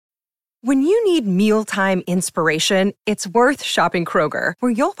When you need mealtime inspiration, it's worth shopping Kroger,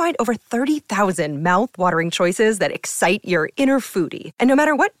 where you'll find over 30,000 mouth-watering choices that excite your inner foodie. And no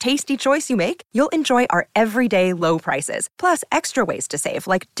matter what tasty choice you make, you'll enjoy our everyday low prices, plus extra ways to save,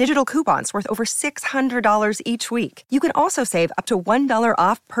 like digital coupons worth over $600 each week. You can also save up to $1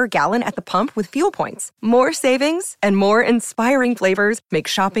 off per gallon at the pump with fuel points. More savings and more inspiring flavors make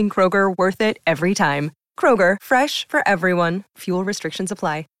shopping Kroger worth it every time. Kroger, fresh for everyone. Fuel restrictions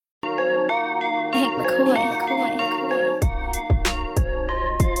apply.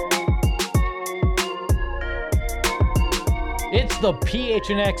 It's the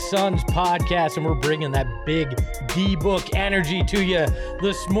PHNX Suns podcast, and we're bringing that big D-Book energy to you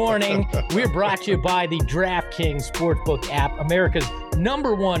this morning. We're brought to you by the DraftKings Sportsbook app, America's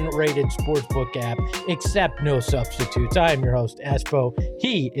 #1 rated sportsbook app, except no substitutes. I am your host, Espo.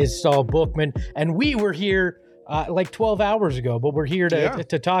 He is Saul Bookman, and we were here like 12 hours ago, but we're here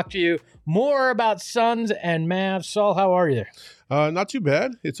to talk to you more about Suns and Mavs. Saul, how are you there? Not too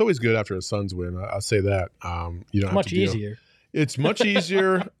bad. It's always good after a Suns win. I'll say that. You don't have much to deal. easier. It's much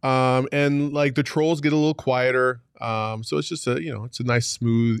easier, and like the trolls get a little quieter. So it's just it's a nice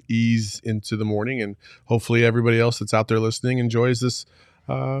smooth ease into the morning, and hopefully everybody else that's out there listening enjoys this.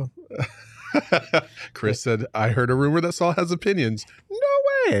 Chris said, "I heard a rumor that Saul has opinions." No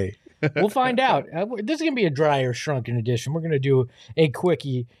way. We'll find out. This is going to be a drier, shrunken edition. We're going to do a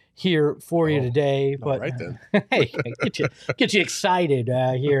quickie here for you today. But right then. Hey, get you excited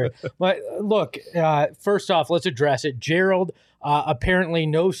here. But look, first off, let's address it. Gerald, apparently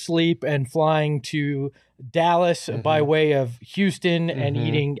no sleep and flying to Dallas by way of Houston and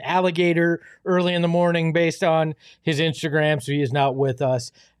eating alligator early in the morning based on his Instagram, so he is not with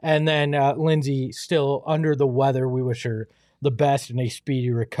us. And then Lindsay still under the weather. We wish her the best and a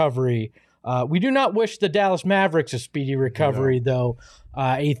speedy recovery. We do not wish the Dallas Mavericks a speedy recovery, though.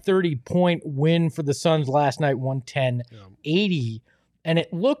 A 30-point win for the Suns last night, 110-80. And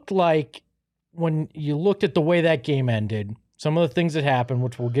it looked like when you looked at the way that game ended, some of the things that happened,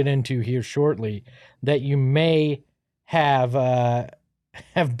 which we'll get into here shortly, that you may have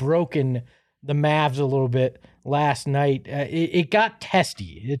broken the Mavs a little bit last night. It got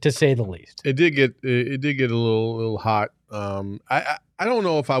testy, to say the least. It did get a little hot. I don't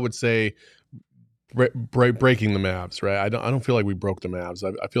know if I would say breaking the Mavs, right? I don't feel like we broke the Mavs.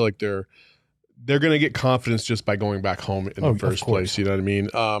 I feel like they're going to get confidence just by going back home in the first place. You know what I mean?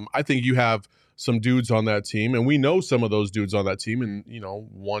 I think you have some dudes on that team, and we know some of those dudes on that team, and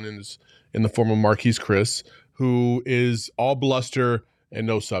one is in the form of Marquise Chris, who is all bluster and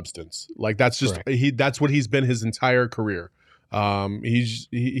no substance. Like that's just that's what he's been his entire career.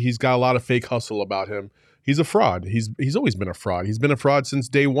 He's got a lot of fake hustle about him. He's a fraud. He's always been a fraud. He's been a fraud since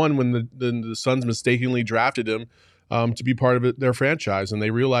day one when the Suns mistakenly drafted him to be part of their franchise, and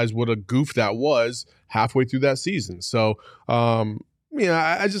they realized what a goof that was halfway through that season. So,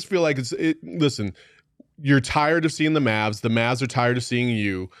 I just feel like listen, you're tired of seeing the Mavs. The Mavs are tired of seeing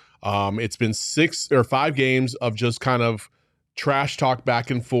you. It's been 6 or 5 games of just kind of trash talk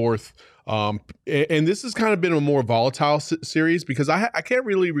back and forth. And this has kind of been a more volatile series because I can't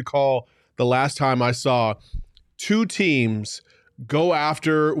really recall the last time I saw 2 teams go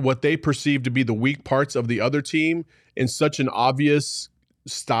after what they perceive to be the weak parts of the other team in such an obvious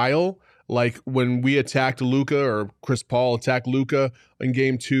style. Like when we attacked Luka, or Chris Paul attacked Luka in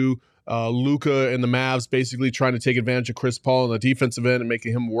game 2, Luka and the Mavs basically trying to take advantage of Chris Paul on the defensive end and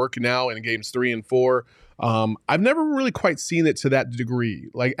making him work now in games 3 and 4. I've never really quite seen it to that degree,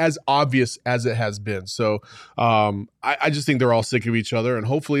 like as obvious as it has been. So I just think they're all sick of each other, and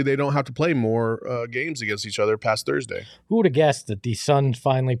hopefully they don't have to play more games against each other past Thursday. Who would have guessed that the Suns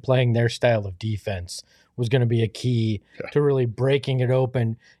finally playing their style of defense was going to be a key to really breaking it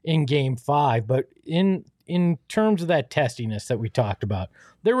open in game 5? But in terms of that testiness that we talked about,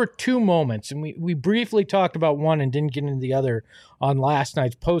 there were 2 moments, and we briefly talked about one and didn't get into the other on last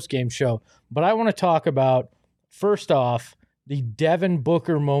night's post-game show. But I want to talk about, first off, the Devin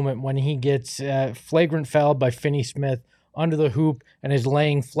Booker moment when he gets flagrant fouled by Finney-Smith under the hoop and is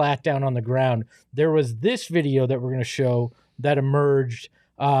laying flat down on the ground. There was this video that we're going to show that emerged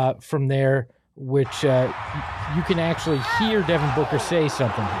from there, which you can actually hear Devin Booker say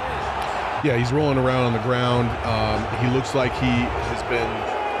something. Yeah, he's rolling around on the ground. He looks like he has been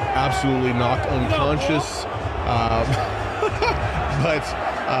absolutely knocked unconscious. But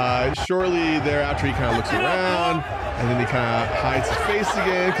shortly thereafter, he kind of looks around, and then he kind of hides his face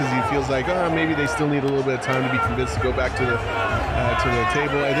again because he feels like, maybe they still need a little bit of time to be convinced to go back to the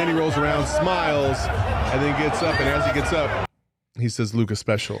table. And then he rolls around, smiles, and then gets up. And as he gets up, he says, "Luka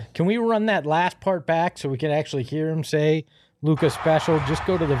special." Can we run that last part back so we can actually hear him say Luka special. Just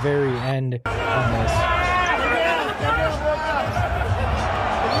go to the very end on this.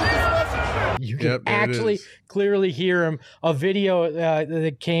 You can actually clearly hear him. A video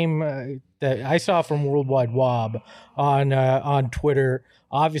that came that I saw from Worldwide Wob on Twitter,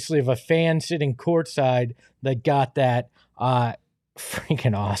 obviously of a fan sitting courtside that got that.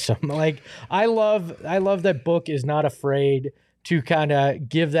 Freaking awesome. Like, I love that Book is not afraid to kind of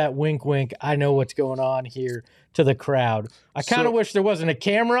give that wink wink, I know what's going on here, to the crowd. I kind of wish there wasn't a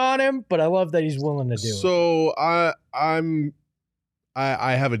camera on him, but I love that he's willing to do it. So I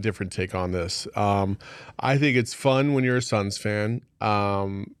have a different take on this. I think it's fun when you're a Suns fan,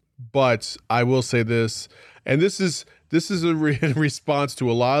 but I will say this, and this is a response to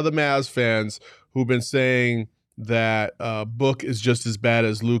a lot of the Mavs fans who've been saying that Book is just as bad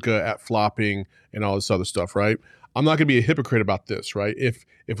as Luka at flopping and all this other stuff, right? I'm not going to be a hypocrite about this, right? If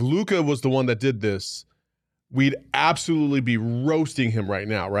Luka was the one that did this, we'd absolutely be roasting him right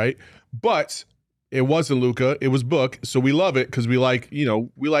now, right? But it wasn't Luka, it was Book, so we love it because we like,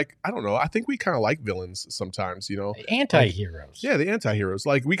 I don't know, I think we kind of like villains sometimes, Anti-heroes. Yeah, the anti-heroes.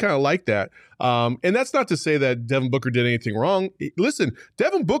 Like, we kind of like that. And that's not to say that Devin Booker did anything wrong. Listen,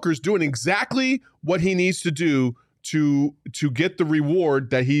 Devin Booker's doing exactly what he needs to do to get the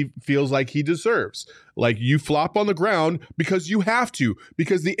reward that he feels like he deserves. Like, you flop on the ground because you have to,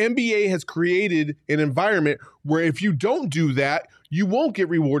 because the NBA has created an environment where if you don't do that, you won't get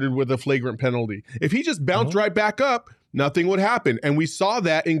rewarded with a flagrant penalty. If he just bounced right back up, nothing would happen. And we saw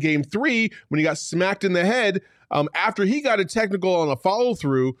that in game 3 when he got smacked in the head after he got a technical on a follow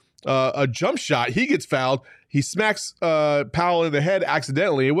through, a jump shot. He gets fouled. He smacks Powell in the head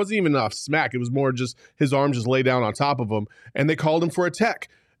accidentally. It wasn't even a smack. It was more just his arm just lay down on top of him. And they called him for a tech.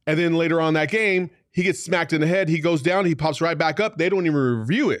 And then later on that game, he gets smacked in the head. He goes down. He pops right back up. They don't even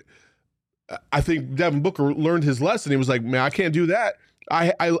review it. I think Devin Booker learned his lesson. He was like, man, I can't do that.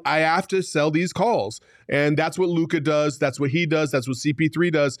 I have to sell these calls. And that's what Luka does. That's what he does. That's what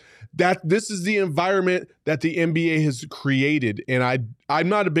CP3 does. This is the environment that the NBA has created. And I'm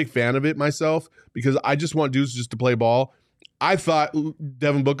not a big fan of it myself because I just want dudes just to play ball. I thought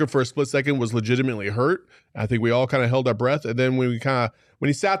Devin Booker for a split second was legitimately hurt. I think we all kind of held our breath. And then when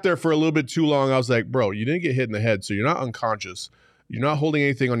he sat there for a little bit too long, I was like, bro, you didn't get hit in the head. So you're not unconscious. You're not holding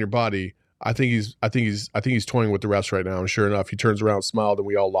anything on your body. I think he's toying with the refs right now. And sure enough, he turns around, smiled, and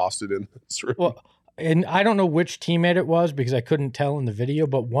we all lost it in this room. Well, and I don't know which teammate it was because I couldn't tell in the video,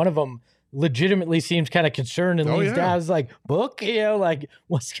 but one of them legitimately seems kind of concerned and leans down. I was like, Book, like,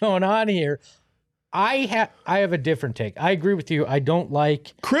 what's going on here? I have a different take. I agree with you. I don't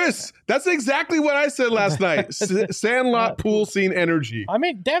like Chris. That's exactly what I said last night. Sandlot pool scene energy. I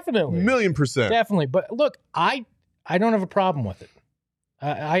mean, definitely, 1,000,000%, definitely. But look, I don't have a problem with it.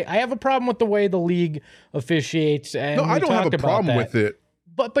 I have a problem with the way the league officiates. And no, I don't have a problem with it.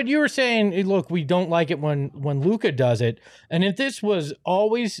 But you were saying, look, we don't like it when Luka does it. And if this was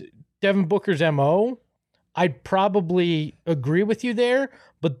always Devin Booker's MO, I'd probably agree with you there.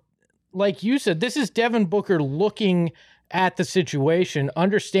 But like you said, this is Devin Booker looking at the situation,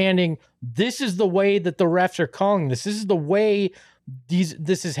 understanding this is the way that the refs are calling this. This is the way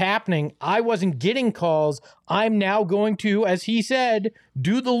this is happening. I wasn't getting calls. I'm now going to, as he said,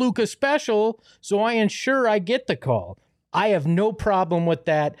 do the Luka special so I ensure I get the call. I have no problem with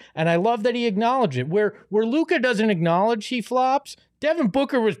that, and I love that he acknowledged it. Where Luka doesn't acknowledge he flops, Devin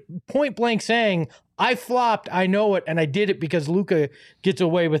Booker was point blank saying, I flopped, I know it, and I did it because Luka gets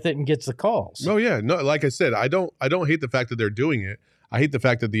away with it and gets the calls. Oh yeah, no, like I said, I don't hate the fact that they're doing it. I hate the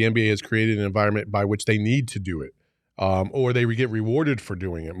fact that the NBA has created an environment by which they need to do it. Or they get rewarded for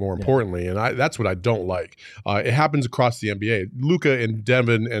doing it, more importantly. And that's what I don't like. It happens across the NBA. Luka and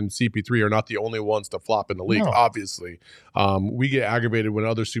Devin and CP3 are not the only ones to flop in the league, obviously. We get aggravated when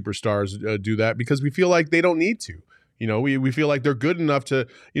other superstars do that because we feel like they don't need to. We feel like they're good enough to,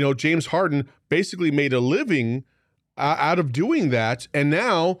 James Harden basically made a living out of doing that. And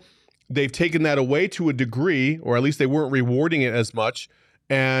now they've taken that away to a degree, or at least they weren't rewarding it as much.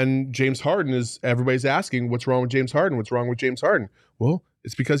 And James Harden everybody's asking, what's wrong with James Harden? What's wrong with James Harden? Well,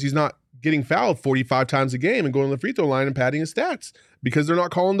 it's because he's not getting fouled 45 times a game and going to the free throw line and padding his stats because they're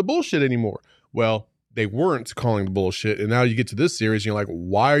not calling the bullshit anymore. Well, they weren't calling the bullshit. And now you get to this series and you're like,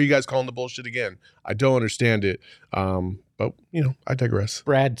 why are you guys calling the bullshit again? I don't understand it. But, I digress.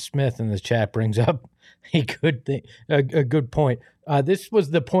 Brad Smith in the chat brings up a good point. This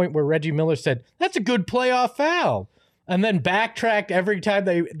was the point where Reggie Miller said, that's a good playoff foul. And then backtracked every time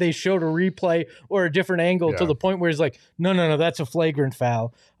they showed a replay or a different angle to the point where he's like, no, that's a flagrant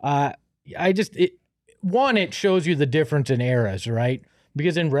foul. It shows you the difference in eras, right?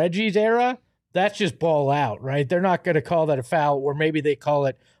 Because in Reggie's era, that's just ball out, right? They're not going to call that a foul, or maybe they call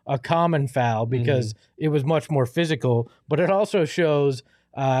it a common foul because it was much more physical. But it also shows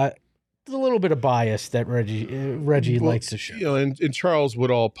a little bit of bias that Reggie likes to show. You know, and Charles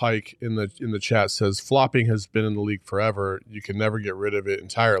Woodall Pike in the chat says flopping has been in the league forever. You can never get rid of it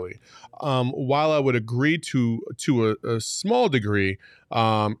entirely. While I would agree to a small degree,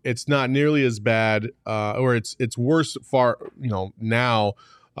 it's not nearly as bad, or it's worse far now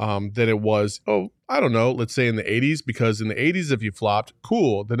than it was. I don't know, let's say in the 80s, because in the 80s, if you flopped,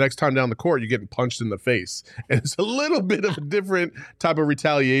 cool. The next time down the court, you're getting punched in the face. And it's a little bit of a different type of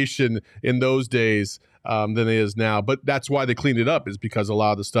retaliation in those days than it is now. But that's why they cleaned it up, is because a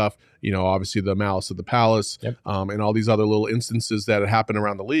lot of the stuff, obviously the Malice of the Palace, and all these other little instances that had happened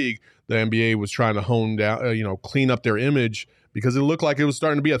around the league, the NBA was trying to hone down, clean up their image, because it looked like it was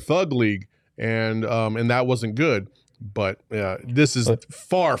starting to be a thug league, and that wasn't good. But this is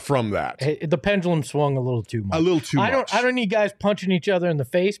far from that. The pendulum swung a little too much. I don't need guys punching each other in the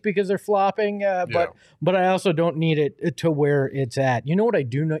face because they're flopping. But I also don't need it to where it's at. You know what I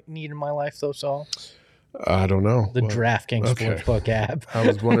do need in my life, though, Saul? I don't know. The DraftKings Sportsbook app. I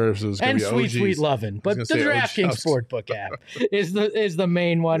was wondering if it was going to be and Sweet Lovin'. But the DraftKings Sportsbook app is the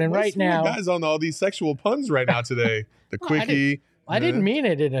main one. And right now, guys on all these sexual puns right now today. The quickie. I didn't mean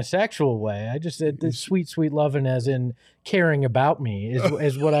it in a sexual way. I just said the sweet loving, as in caring about me,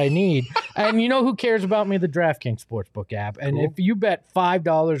 is what I need. And you know who cares about me? The DraftKings Sportsbook app. And if you bet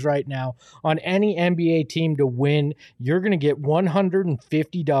 $5 right now on any NBA team to win, you're going to get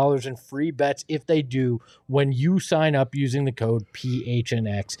 $150 in free bets if they do when you sign up using the code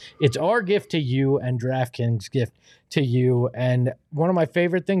PHNX. It's our gift to you and DraftKings' gift to you. And one of my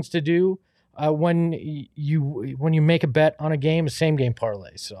favorite things to do when you make a bet on a game, a same game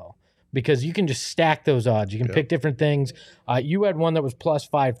parlay. So because you can just stack those odds, you can pick different things. You had one that was plus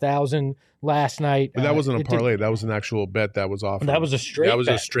 5,000 last night. But that wasn't a parlay. That was an actual bet that was offered. That was a straight. That was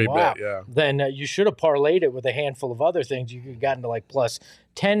a straight bet. Yeah. Then you should have parlayed it with a handful of other things. You could have gotten to like plus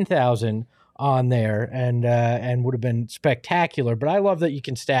 10,000 on there, and would have been spectacular. But I love that you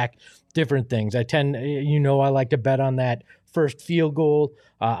can stack different things. I like to bet on that first field goal.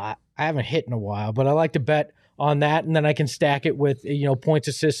 I haven't hit in a while, but I like to bet on that, and then I can stack it with points,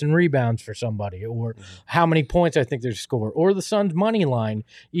 assists, and rebounds for somebody, or how many points I think they score, or the Suns' money line.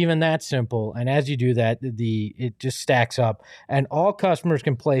 Even that simple. And as you do that, it just stacks up. And all customers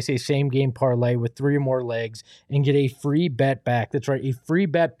can place a same game parlay with 3 or more legs and get a free bet back. That's right, a free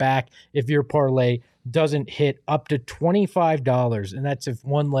bet back if your parlay doesn't hit, up to $25, and that's if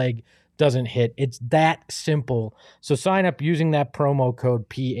one leg doesn't hit. It's that simple. So sign up using that promo code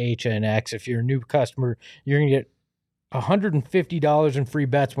PHNX. If you're a new customer, you're going to get $150 in free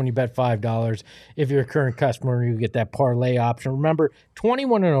bets when you bet $5. If you're a current customer, you get that parlay option. Remember,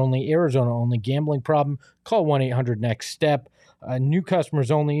 21 and only, Arizona only. Gambling problem? Call 1-800-NEXT-STEP. New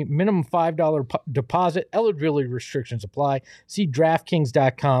customers only. Minimum $5 deposit. Eligibility restrictions apply. See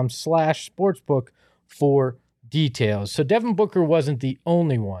DraftKings.com/sportsbook for details. So Devin Booker wasn't the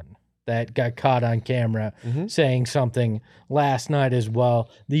only one that got caught on camera saying something last night as well.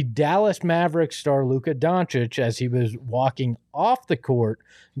 The Dallas Mavericks star Luka Dončić, as he was walking off the court,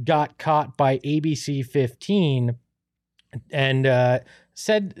 got caught by ABC 15 and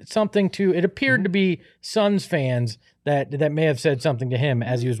said something to, it appeared to be Suns fans that may have said something to him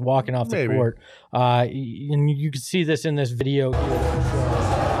as he was walking off the court. And you can see this in this video here. The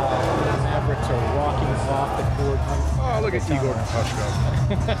Mavericks are walking off the court. Oh, look at Igor Pashkov.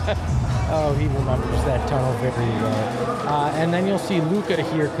 Oh, he remembers that tunnel very well. And then you'll see Luka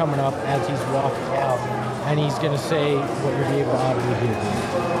here coming up as he's walking out, and he's going to say what you'll be able to audibly hear.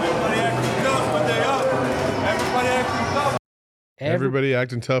 Everybody acting tough when they up. Everybody acting tough. Everybody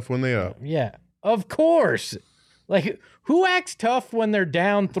acting tough when they up. Yeah, of course. Like, who acts tough when they're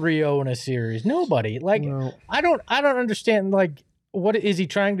down 3-0 in a series? Nobody. Like, no. I don't understand. Like, what is he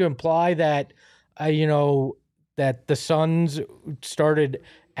trying to imply that, that the Suns started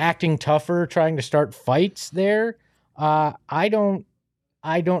acting tougher, trying to start fights there? I don't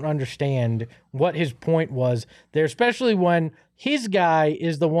understand what his point was there, especially when his guy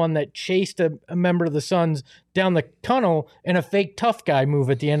is the one that chased a member of the Suns down the tunnel in a fake tough guy move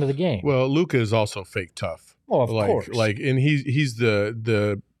at the end of the game. Well, Luka is also fake tough. Well, of course. And he's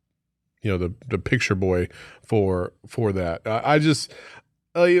the picture boy for that. I just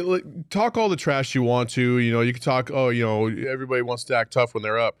talk all the trash you want to. You can talk. Everybody wants to act tough when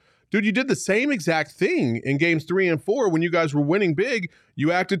they're up. Dude, you did the same exact thing in games 3 and 4 when you guys were winning big.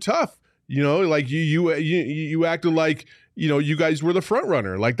 You acted tough. Like you acted like you guys were the front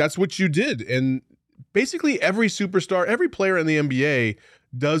runner. Like that's what you did. And basically every superstar, every player in the NBA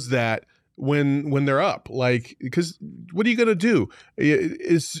does that when they're up. Like, because what are you going to do?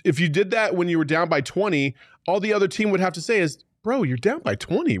 If you did that when you were down by 20, all the other team would have to say is, bro, you're down by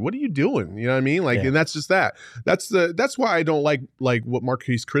 20. What are you doing? You know what I mean? Like, and that's just that. That's why I don't like what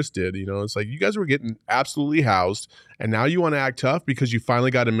Marquise Chris did. You know, it's like you guys were getting absolutely housed, and now you want to act tough because you finally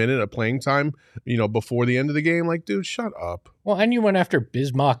got a minute of playing time, you know, before the end of the game. Like, dude, shut up. Well, and you went after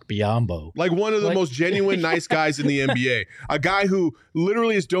Bismack Biyombo. Like one of the most genuine nice guys in the NBA. A guy who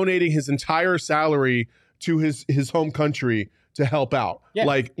literally is donating his entire salary to his home country to help out. Yeah,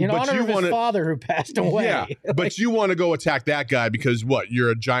 like in honor of his father who passed away. Yeah, but you want to go attack that guy because what? You're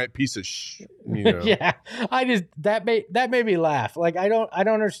a giant piece of you know? Yeah, that made me laugh. Like I don't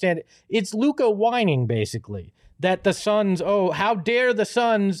understand it. It's Luka whining basically that the Suns. Oh, how dare the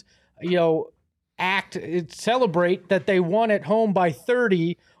Suns? You know, celebrate that they won at home by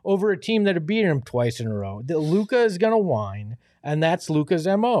 30 over a team that had beaten them twice in a row. Luka is gonna whine, and that's Luka's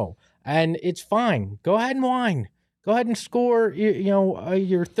MO, and it's fine. Go ahead and whine. Go ahead and score,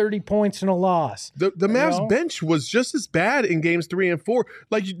 your 30 points in a loss. The Mavs bench was just as bad in games 3 and 4.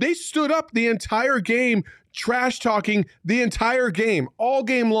 Like, they stood up the entire game, trash talking the entire game, all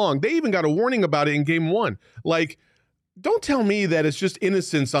game long. They even got a warning about it in game 1. Like, don't tell me that it's just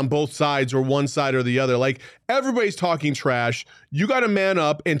innocence on both sides or one side or the other. Like, everybody's talking trash. You got to man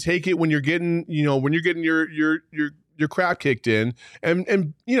up and take it when you're getting, your crap kicked in,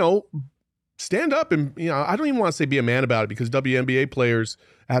 and stand up and, I don't even want to say be a man about it because WNBA players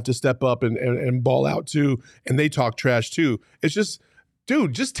have to step up and ball out too, and they talk trash too. It's just,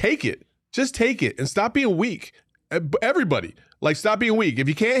 dude, just take it. Just take it and stop being weak. Everybody, like, stop being weak. If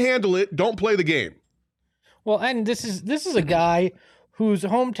you can't handle it, don't play the game. Well, and this is a guy whose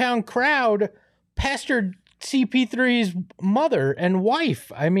hometown crowd pestered CP3's mother and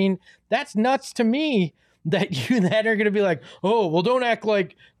wife. I mean, that's nuts to me. That you then are going to be like, oh, well, don't act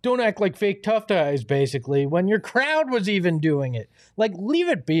like fake tough guys, basically, when your crowd was even doing it. Like, leave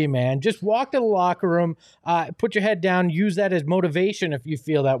it be, man. Just walk to the locker room, put your head down, use that as motivation if you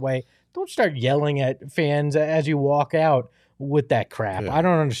feel that way. Don't start yelling at fans as you walk out with that crap. Yeah. I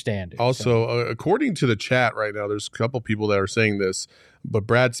don't understand it. Also, according to the chat right now, there's a couple people that are saying this, but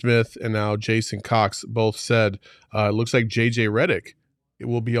Brad Smith and now Jason Cox both said it looks like JJ Redick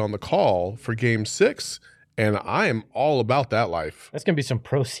will be on the call for Game 6. And I am all about that life. That's going to be some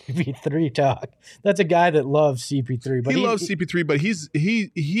pro CP3 talk. That's a guy that loves CP3. But he loves CP3, but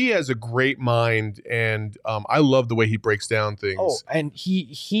he has a great mind, and I love the way he breaks down things. Oh, and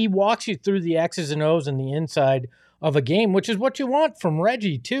he walks you through the X's and O's and the inside of a game, which is what you want from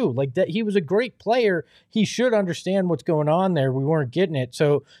Reggie too. Like, that, he was a great player. He should understand what's going on there. We weren't getting it.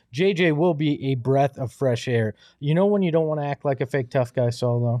 So JJ will be a breath of fresh air. You know when you don't want to act like a fake tough guy,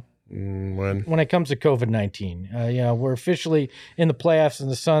 Solo? When it comes to COVID-19, we're officially in the playoffs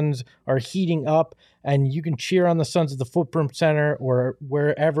and the Suns are heating up, and you can cheer on the Suns at the Footprint Center or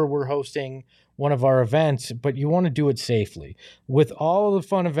wherever we're hosting one of our events, but you want to do it safely. With all of the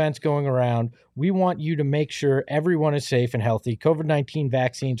fun events going around, we want you to make sure everyone is safe and healthy. COVID-19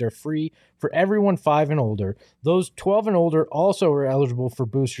 vaccines are free for everyone 5 and older. Those 12 and older also are eligible for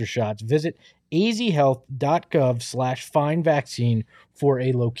booster shots. Visit azhealth.gov/findvaccine for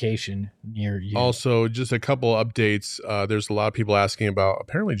a location near you. Also, just a couple updates. There's a lot of people asking about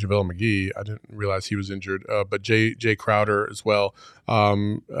apparently JaVale McGee. I didn't realize he was injured, but Jay Crowder as well.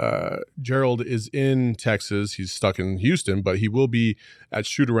 Gerald is in Texas. He's stuck in Houston, but he will be at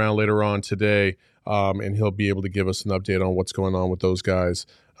shoot around later on today, and he'll be able to give us an update on what's going on with those guys.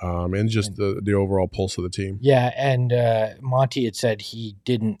 And just the overall pulse of the team. Yeah, and Monty had said he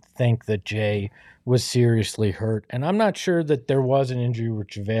didn't think that Jay was seriously hurt. And I'm not sure that there was an injury with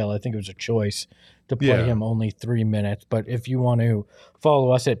JaVale. I think it was a choice to play him only 3 minutes. But if you want to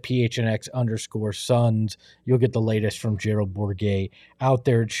follow us at PHNX_Suns, you'll get the latest from Gerald Bourguet out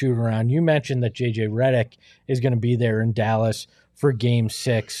there at shoot around. You mentioned that JJ Redick is going to be there in Dallas for Game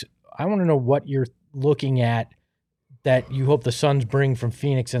 6. I want to know what you're looking at that you hope the Suns bring from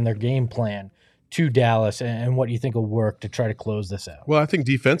Phoenix in their game plan to Dallas, and what you think will work to try to close this out. Well, I think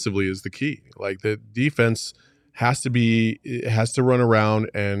defensively is the key. Like, the defense has to run around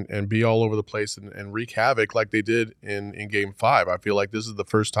and be all over the place and wreak havoc like they did in Game 5. I feel like this is the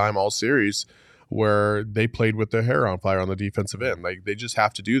first time all series where they played with their hair on fire on the defensive end. Like, they just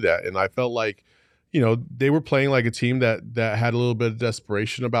have to do that. And I felt like, they were playing like a team that had a little bit of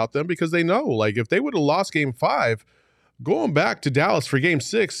desperation about them, because they know, like, if they would have lost Game 5, going back to Dallas for Game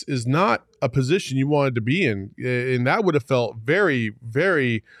 6 is not a position you wanted to be in. And that would have felt very,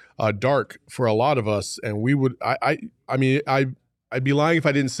 very dark for a lot of us. And we would, I'd be lying if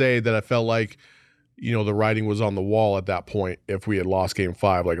I didn't say that I felt like, the writing was on the wall at that point. If we had lost Game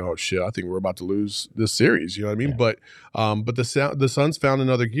 5, like, oh shit, I think we're about to lose this series. You know what I mean? Yeah. But the Suns found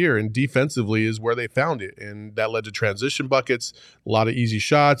another gear, and defensively is where they found it, and that led to transition buckets, a lot of easy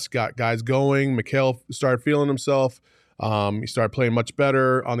shots, got guys going. Mikal started feeling himself. He started playing much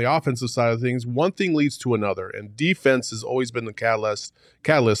better on the offensive side of things. One thing leads to another, and defense has always been the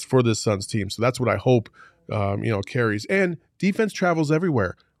catalyst for this Suns team. So that's what I hope carries. And defense travels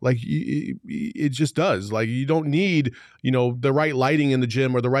everywhere. Like it just does. Like you don't need, the right lighting in the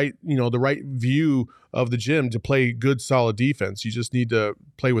gym or the right view of the gym to play good, solid defense. You just need to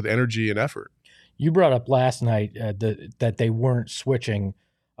play with energy and effort. You brought up last night that they weren't switching,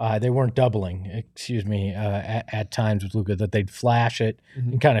 they weren't doubling, at times with Luka, that they'd flash it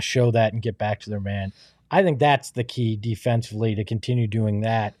and kind of show that and get back to their man. I think that's the key defensively, to continue doing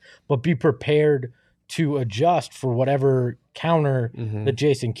that, but be prepared to adjust for whatever counter that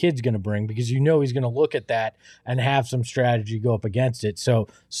Jason Kidd's going to bring, because he's going to look at that and have some strategy go up against it. So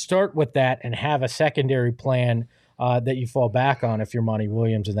start with that and have a secondary plan that you fall back on if you're Monty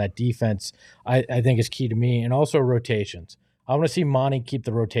Williams, and that defense I think is key to me. And also rotations. I want to see Monty keep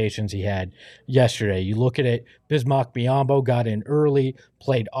the rotations he had yesterday. You look at it, Bismack Biyombo got in early,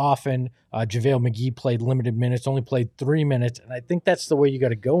 played often. JaVale McGee played limited minutes, only played 3 minutes. And I think that's the way you got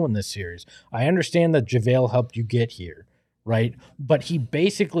to go in this series. I understand that JaVale helped you get here, right? But he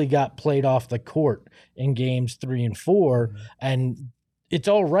basically got played off the court in games 3 and 4. And it's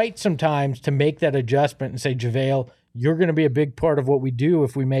all right sometimes to make that adjustment and say, JaVale, you're going to be a big part of what we do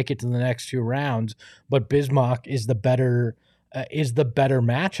if we make it to the next 2 rounds. But Bismack is the better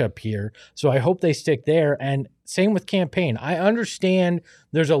matchup here. So I hope they stick there. And same with Campaign. I understand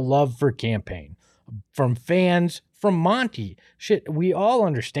there's a love for Campaign from fans, from Monty. Shit, we all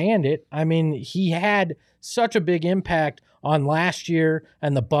understand it. I mean, he had such a big impact on last year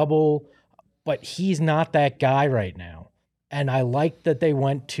and the bubble, but he's not that guy right now. And I like that they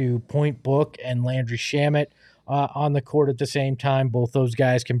went to Point Book and Landry Shamet on the court at the same time. Both those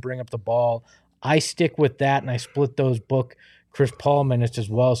guys can bring up the ball. I stick with that, and I split those Book Chris Paul minutes as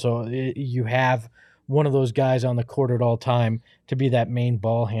well. So you have one of those guys on the court at all time to be that main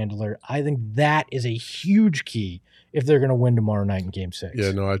ball handler. I think that is a huge key if they're going to win tomorrow night in Game 6.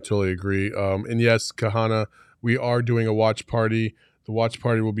 Yeah, no, I totally agree. And yes, Kahana, we are doing a watch party. The watch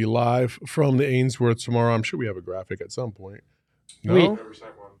party will be live from the Ainsworth tomorrow. I'm sure we have a graphic at some point. No?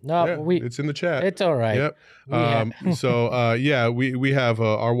 It's in the chat. It's all right. Yep. We have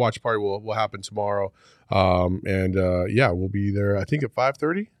our watch party will happen tomorrow. We'll be there, I think, at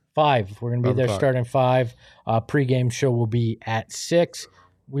 5:30. 5. We're going to be there starting 5. Pre-game show will be at 6.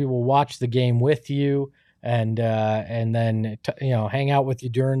 We will watch the game with you and then hang out with you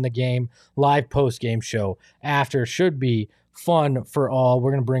during the game. Live post-game show after should be fun for all.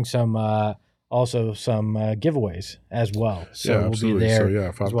 We're going to bring some giveaways as well. So we'll be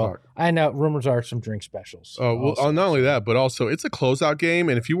there. 5 o'clock. I know rumors are some drink specials. Not only that, but also it's a closeout game.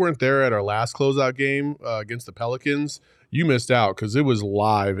 And if you weren't there at our last closeout game against the Pelicans, you missed out because it was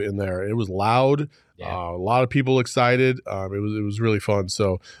live in there. It was loud. Yeah. A lot of people excited. It was really fun.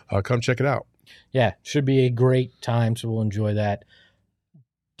 So come check it out. Yeah, should be a great time. So we'll enjoy that.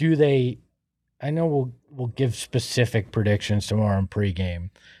 I know we'll give specific predictions tomorrow in pregame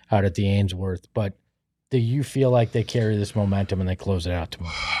out at the Ainsworth, but do you feel like they carry this momentum and they close it out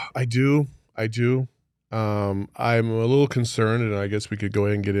tomorrow? I do. I'm a little concerned, and I guess we could go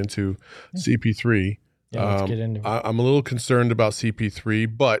ahead and get into CP3. Yeah, let's get into it. I'm a little concerned about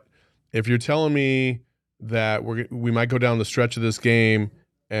CP3, but if you're telling me that we might go down the stretch of this game,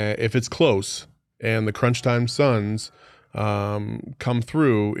 if it's close and the crunch time Suns come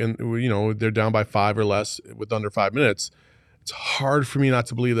through and they're down by 5 or less with under 5 minutes, it's hard for me not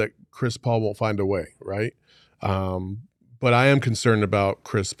to believe that Chris Paul won't find a way, right? But I am concerned about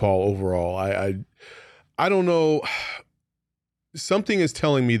Chris Paul overall. I don't know. Something is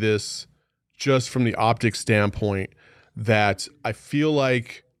telling me this just from the optics standpoint that I feel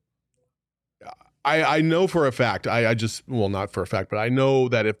like I know for a fact, not for a fact, but I know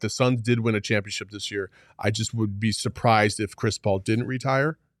that if the Suns did win a championship this year, I just would be surprised if Chris Paul didn't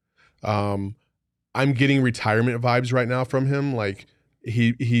retire. I'm getting retirement vibes right now from him. Like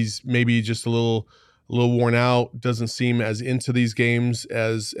he's maybe just a little worn out, doesn't seem as into these games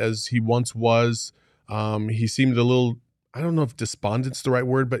as he once was. He seemed a little, I don't know if despondent's the right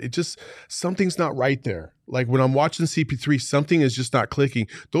word, but something's not right there. Like when I'm watching CP3, something is just not clicking.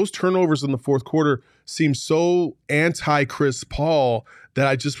 Those turnovers in the fourth quarter seem so anti-Chris Paul that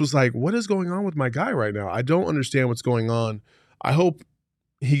I just was like, what is going on with my guy right now? I don't understand what's going on. I hope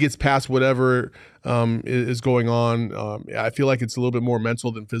he gets past whatever is going on. I feel like it's a little bit more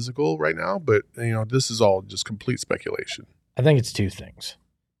mental than physical right now, but this is all just complete speculation. I think it's two things.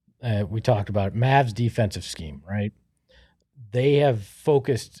 We talked about it. Mavs defensive scheme, right? They have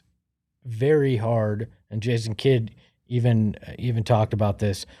focused very hard, and Jason Kidd even talked about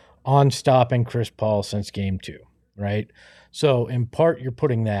this, on stopping Chris Paul since game 2, right? So in part, you're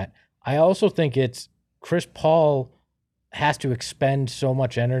putting that. I also think it's Chris Paul has to expend so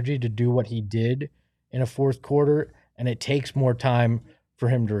much energy to do what he did in a fourth quarter, and it takes more time for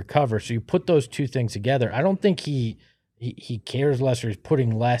him to recover. So you put those two things together. I don't think he cares less or he's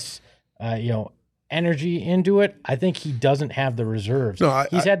putting less, energy into it. I think he doesn't have the reserves. No,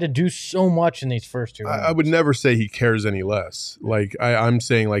 he's had to do so much in these first 2 rounds. I would never say he cares any less. Like I'm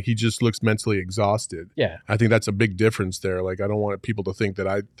saying, like he just looks mentally exhausted. Yeah, I think that's a big difference there. Like I don't want people to think that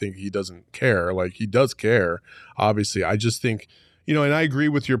I think he doesn't care. Like he does care, obviously. I just think, and I agree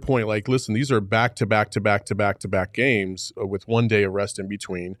with your point. Like, listen, these are back to back games with 1 day of rest in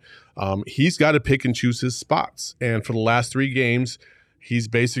between. He's got to pick and choose his spots, and for the last 3 games, he's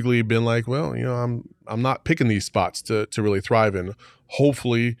basically been like, well, I'm not picking these spots to really thrive in.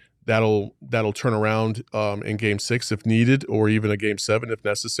 Hopefully that'll turn around in game 6 if needed, or even a game 7 if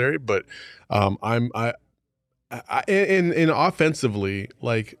necessary. But I offensively,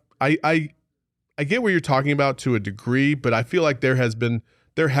 like I get what you're talking about to a degree, but I feel like there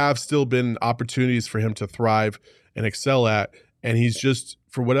have still been opportunities for him to thrive and excel at, and he's just,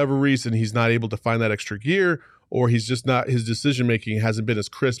 for whatever reason, he's not able to find that extra gear, or he's just not, his decision making hasn't been as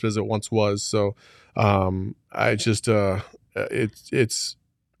crisp as it once was. So I just it's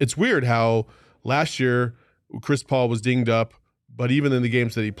weird how last year Chris Paul was dinged up, but even in the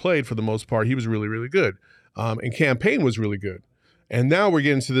games that he played, for the most part, he was really, really good. And campaign was really good. And now we're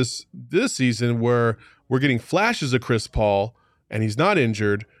getting to this season where we're getting flashes of Chris Paul, and he's not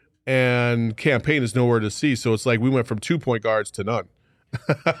injured, and campaign is nowhere to see. So it's like we went from 2-point guards to none.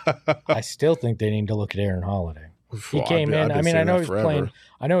 I still think they need to look at Aaron Holiday. He came in. I mean, I know he's playing.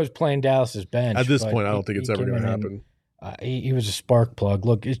 I know he's playing Dallas's bench. At this point, I don't think it's ever going to happen. He was a spark plug.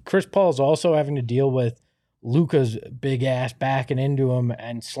 Look, Chris Paul's also having to deal with Luka's big ass backing into him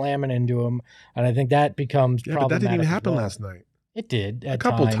and slamming into him, and I think that becomes problematic. But that didn't even happen last night. It did at a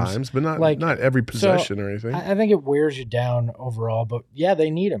couple times, but not every possession or anything. I think it wears you down overall. But yeah, they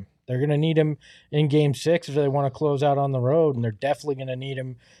need him. They're going to need him in game 6 if they want to close out on the road, and they're definitely going to need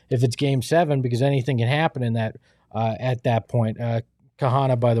him if it's game 7, because anything can happen in that at that point.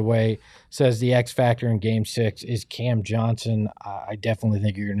 Kahana, by the way, says the X factor in game 6 is Cam Johnson. I definitely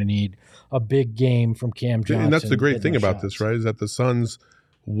think you're going to need a big game from Cam Johnson. And that's the great thing about this, right, is that the Suns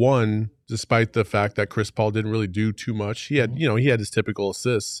won despite the fact that Chris Paul didn't really do too much. He had, he had his typical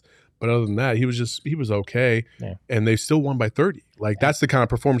assists, but other than that, he was okay. Yeah. And they still won by 30. Like, that's the kind of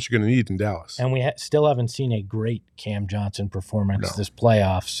performance you're going to need in Dallas. And we still haven't seen a great Cam Johnson performance this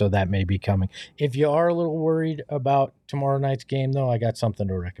playoff, so that may be coming. If you are a little worried about tomorrow night's game, though, I got something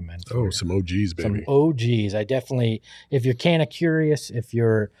to recommend for you. Some OGs, baby. Some OGs. I definitely, if you're kind of curious, if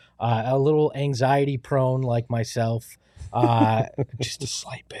you're a little anxiety prone like myself, just a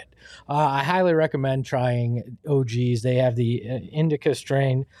slight bit, I highly recommend trying OGs. They have the indica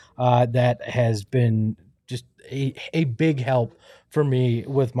strain that has been just a big help for me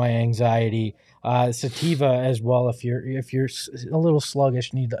with my anxiety. Sativa as well, if you're a little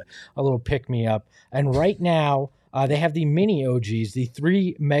sluggish, need a little pick me up. And right now they have the mini OGs, the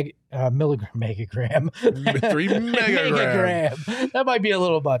 3 megagram. 3 megagram. That might be a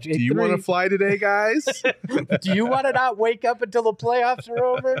little much. Do you want to fly today, guys? Do you want to not wake up until the playoffs are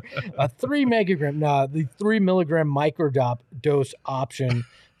over? A 3 megagram. No, the 3 milligram microdose option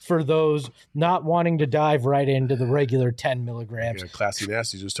for those not wanting to dive right into the regular 10 milligrams. Yeah, Classy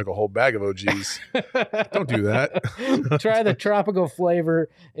Nasty just took a whole bag of OGs. Don't do that. Try the tropical flavor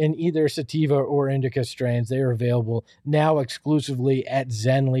in either sativa or indica strains. They are available now exclusively at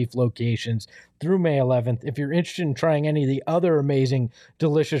Zen Leaf locations through May 11th. If you're interested in trying any of the other amazing,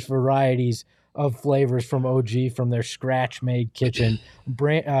 delicious varieties of flavors from OG, from their scratch-made kitchen,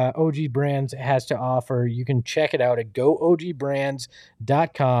 OG Brands has to offer. You can check it out at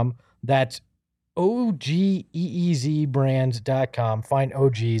googbrands.com. That's OGEEZbrands.com. Find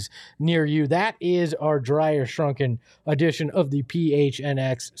OGs near you. That is our dry or shrunken edition of the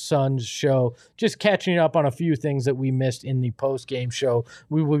PHNX Suns show. Just catching up on a few things that we missed in the post-game show.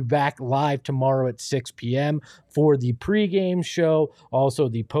 We will be back live tomorrow at 6 p.m. for the pregame show, also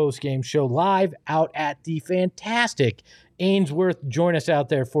the postgame show live out at the fantastic Ainsworth. Join us out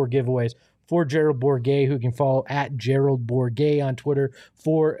there for giveaways. For Gerald Bourguet, who you can follow at Gerald Bourguet on Twitter.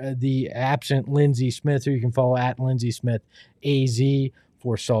 For the absent Lindsey Smith, who you can follow at Lindsey Smith AZ.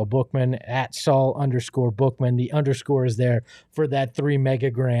 for Saul Bookman at Saul_Bookman. The underscore is there for that 3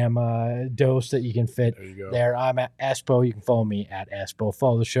 megagram dose that you can fit there. I'm at Espo. You can follow me at Espo.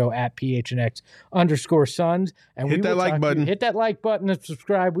 Follow the show at PHNX_Suns. And hit that like button. Hit that like button and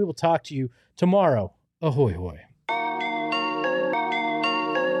subscribe. We will talk to you tomorrow. Ahoy, hoy.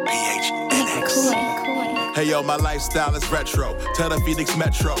 Hey yo, my lifestyle is retro. Tell the Phoenix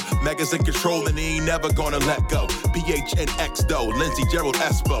Metro. Megas in control and he ain't never gonna let go. PHNX though, Lindsey, Gerald,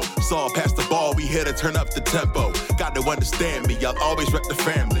 Espo. Saw pass the ball, we here to turn up the tempo. Got to understand me, I'll always rep the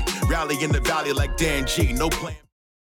family. Rally in the valley like Dan G, no plan.